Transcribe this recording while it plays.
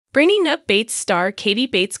Bringing up Bates star Katie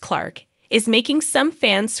Bates Clark is making some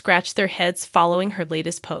fans scratch their heads following her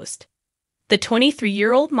latest post. The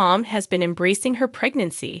 23-year-old mom has been embracing her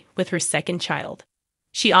pregnancy with her second child.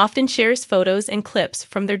 She often shares photos and clips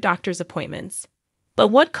from their doctor's appointments. But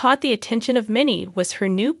what caught the attention of many was her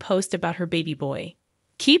new post about her baby boy.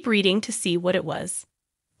 Keep reading to see what it was.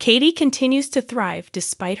 Katie continues to thrive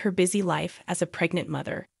despite her busy life as a pregnant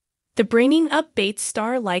mother. The Bringing Up Bates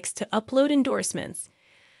star likes to upload endorsements,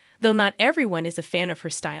 though not everyone is a fan of her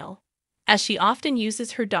style, as she often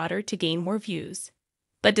uses her daughter to gain more views.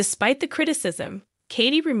 But despite the criticism,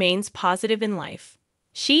 Katie remains positive in life.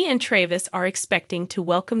 She and Travis are expecting to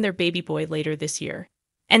welcome their baby boy later this year,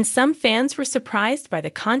 and some fans were surprised by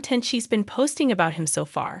the content she's been posting about him so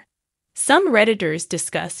far. Some Redditors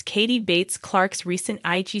discuss Katie Bates Clark's recent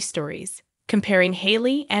IG stories, comparing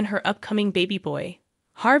Haley and her upcoming baby boy,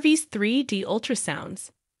 Harvey's 3D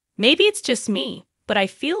ultrasounds. Maybe it's just me, but I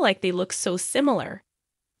feel like they look so similar,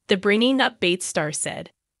 the Bringing Up Bates star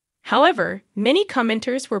said. However, many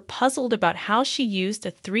commenters were puzzled about how she used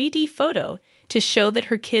a 3D photo to show that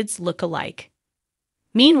her kids look alike.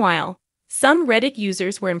 Meanwhile, some Reddit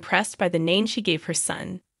users were impressed by the name she gave her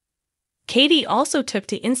son. Katie also took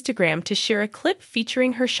to Instagram to share a clip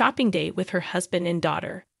featuring her shopping day with her husband and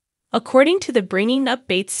daughter. According to the Bringing Up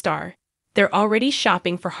Bates star, they're already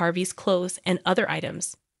shopping for Harvey's clothes and other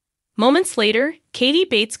items. Moments later, Katie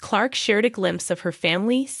Bates Clark shared a glimpse of her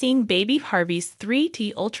family seeing baby Harvey's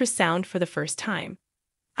 3D ultrasound for the first time.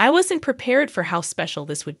 "I wasn't prepared for how special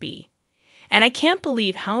this would be, and I can't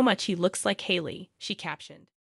believe how much he looks like Haley," she captioned.